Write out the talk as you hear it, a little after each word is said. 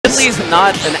Ridley's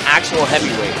not an actual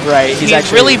heavyweight. Right. He's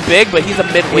really big, but he's a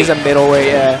middleweight. He's a middleweight,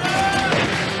 yeah.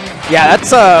 Yeah,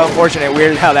 that's unfortunate.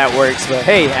 Weird how that works. But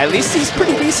hey, at least he's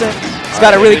pretty decent. He's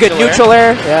got a really good neutral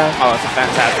air. Yeah. Oh, it's a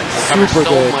fantastic. Super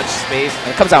so good. much space.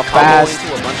 And it comes out fast.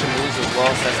 Into a bunch of moves as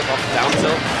well. Sets up off the down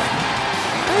tilt.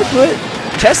 But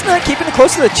Chestnut keeping it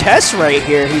close to the chest right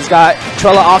here. He's got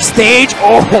Trela off stage.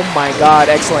 Oh my god,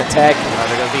 excellent tech.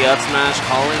 There goes the up smash,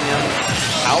 calling him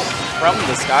out from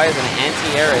the sky as an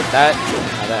anti-air at that.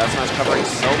 That up smash covering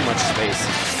so much space.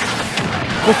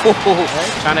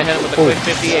 Trying to hit him with a quick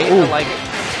 58. I like it.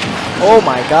 Oh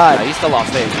my god. He's still off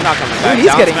stage. He's not coming back. Dude,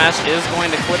 he's down getting smash is going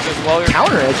to clip as well.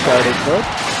 Counter edge guarded, bro.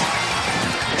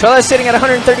 Trela is sitting at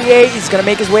 138. He's going to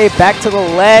make his way back to the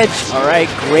ledge. All right,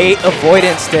 great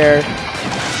avoidance there.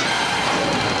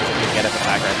 Get it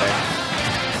back right there.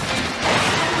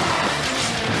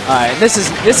 And this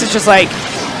is just like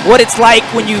what it's like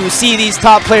when you see these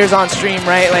top players on stream,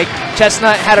 right? Like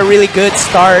Chestnut had a really good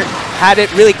start, had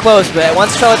it really close, but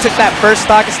once Trela took that first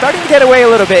stock, it's starting to get away a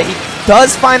little bit. He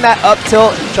does find that up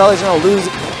tilt, and Trela's going to lose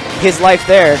his life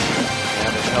there.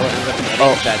 Yeah, but Trela ends up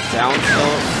getting that down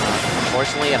tilt.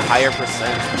 Unfortunately, at higher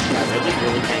percent,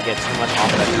 really can't get too much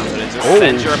off that down tilt. It just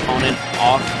sends your opponent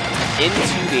off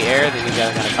into the air, then you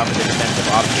gotta kind of cover the defensive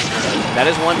option. That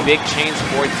is one big change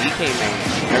for DK main.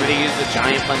 Whenever they use the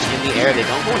giant punch in the air, they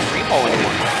don't go in free fall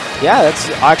anymore. Yeah, that's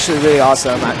actually really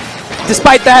awesome.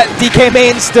 Despite that, DK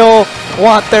main still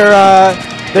want their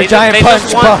giant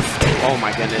punch buffed. Oh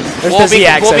my goodness. Well, because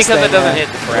it doesn't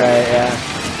hit correctly. Right, yeah.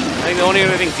 I think the only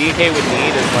other thing DK would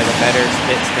need is like a better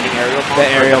spinning aerial combo. The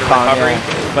aerial combo,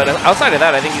 yeah. But outside of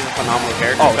that, I think he's a phenomenal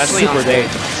character, especially on stage.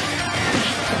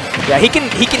 Yeah, he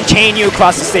can chain you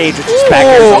across the stage with just back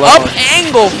air. Up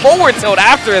angle forward tilt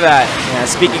after that. Yeah,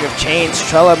 speaking of chains,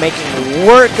 Trela making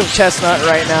work of Chestnut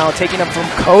right now, taking him from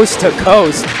coast to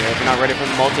coast. Yeah, if you're not ready for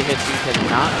the multi-hits, you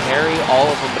cannot carry all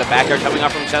of them, but a back air coming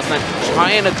up from Chestnut,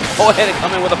 trying to go ahead and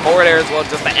come in with a forward air as well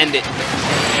just to end it.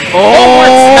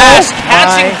 Forward smash,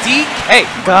 catching DK.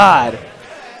 God.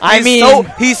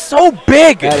 He's so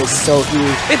big. That is so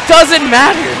huge. It doesn't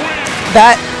matter.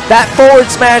 That forward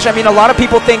smash, I mean, a lot of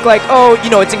people think like, oh, you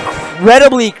know, it's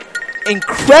incredibly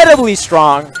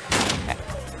strong.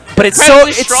 But it's so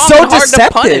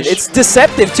deceptive. It's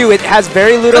deceptive too. It has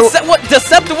very little.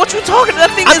 Deceptive? What you talking?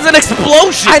 That thing is an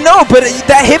explosion. I know, but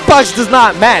that hitbox does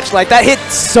not match. Like that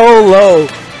hits so low.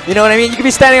 You know what I mean? You could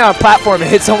be standing on a platform and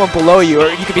hit someone below you,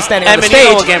 or you could be standing on the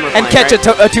stage and catch a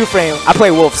two-frame. I play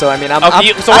Wolf, so I mean,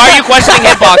 so why are you questioning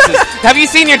hitboxes? Have you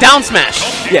seen your down smash?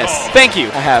 Yes. Thank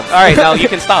you. I have. All right, now you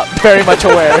can stop. Very much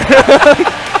aware.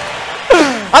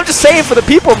 I'm just saying for the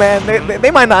people, man.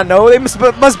 They might not know. They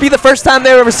must be the first time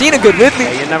they've ever seen a good Ridley.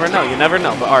 Yeah, you never know. You never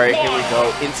know. But all right, here we go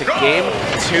into game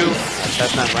 2.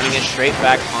 Chestnut running it straight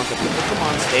back onto the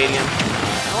Pokemon Stadium.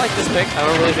 I like this pick. I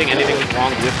don't really think anything was wrong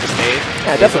with the stage.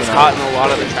 Yeah, definitely. He's caught in a lot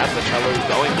of the traps that Trela is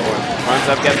going for. Runs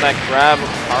up, gets that grab,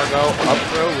 cargo, up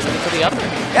throw, moving to the upper.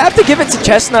 I have to give it to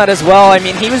Chestnut as well. I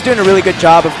mean, he was doing a really good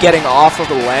job of getting off of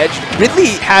the ledge.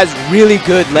 Ridley has really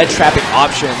good ledge trapping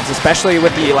options, especially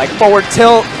with the like forward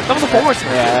tilt. That was a forward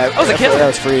tilt. Yeah, that was a killer. That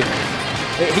was free.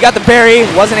 He got the berry,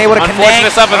 wasn't able to connect.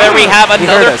 Unfortunate stuff, but there we have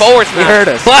another forward smash. He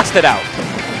heard us. Blasted out.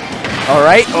 All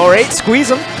right, squeeze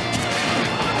him.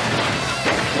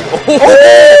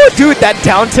 Oh, dude, that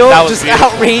down tilt just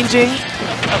outranging.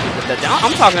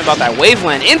 I'm talking about that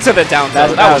waveland into the down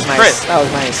tilt. That was nice. That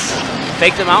was nice.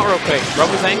 Faked him out real quick.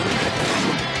 Broke his ankle.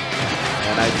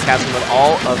 And I just catch him with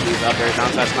all of these up airs.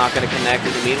 Down smash not going to connect.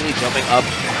 He's immediately jumping up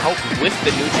out with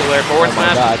the neutral air forward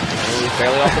smash. He's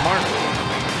barely off the mark.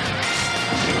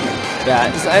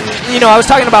 Yeah, and you know, I was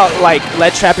talking about like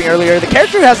ledge trapping earlier. The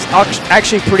character has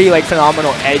actually pretty like phenomenal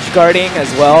edge guarding as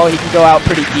well. He can go out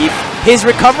pretty deep. His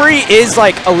recovery is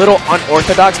like a little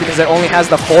unorthodox because it only has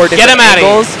the 4 different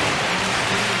angles.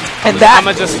 And I'm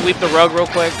gonna just sweep the rug real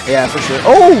quick. Yeah, for sure.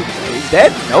 Oh, he's dead?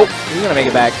 Nope. He's gonna make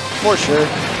it back for sure.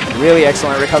 Really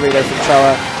excellent recovery there from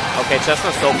Trela. Okay,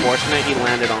 Chestnut's so fortunate he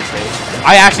landed on stage.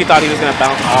 I actually thought he was gonna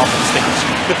bounce off the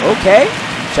stage. Okay.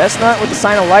 Chestnut with the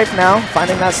sign of life now,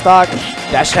 finding that stock.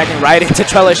 Dash attacking right into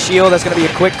Trela's shield. That's going to be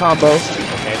a quick combo.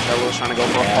 Okay, Trela was trying to go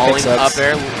for a falling up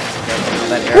air.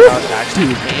 That air dodge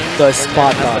actually the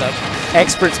spot dodge.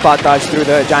 Expert spot dodge through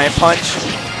the giant punch.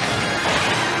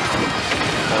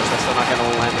 That's still not going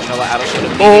to land Trela out of shield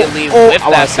immediately with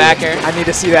that back air. I need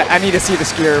to see that. I need to see the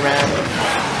skewer, man.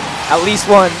 At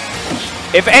least one.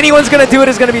 If anyone's going to do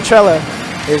it, it's going to be Trela.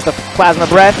 Here's the plasma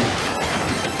breath.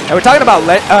 And we're talking about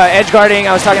edge guarding.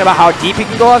 I was talking about how deep he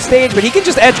can go off stage, but he can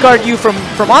just edge guard you from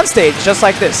on stage, just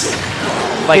like this.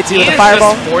 Like, hits you he with the is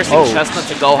fireball. just forcing Chestnut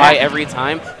to go high every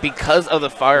time because of the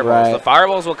fireballs. Right. The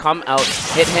fireballs will come out,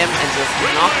 hit him, and just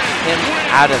knock him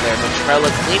out of there. But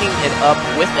Trela cleaning it up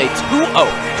with a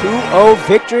 2-0. 2-0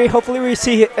 victory. Hopefully we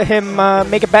see him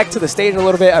make it back to the stage a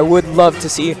little bit. I would love to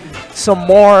see some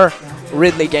more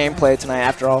Ridley gameplay tonight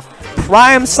after all.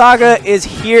 Prime Saga is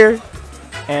here,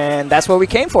 and that's what we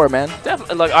came for, man.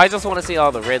 Definitely. Look, I just want to see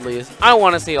all the Ridleys. I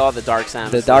want to see all the Dark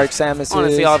Samuses. The Dark Samuses. I want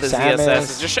to see all the Samus.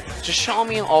 ZSSs. Just show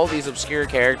me all these obscure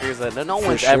characters that no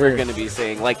one's ever going to be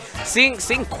seeing. Like, seeing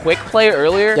Quick play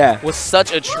earlier was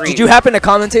such a treat. Did you happen to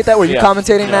commentate that? Were you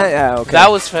commentating that? Yeah, okay.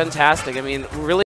 That was fantastic. I mean, really.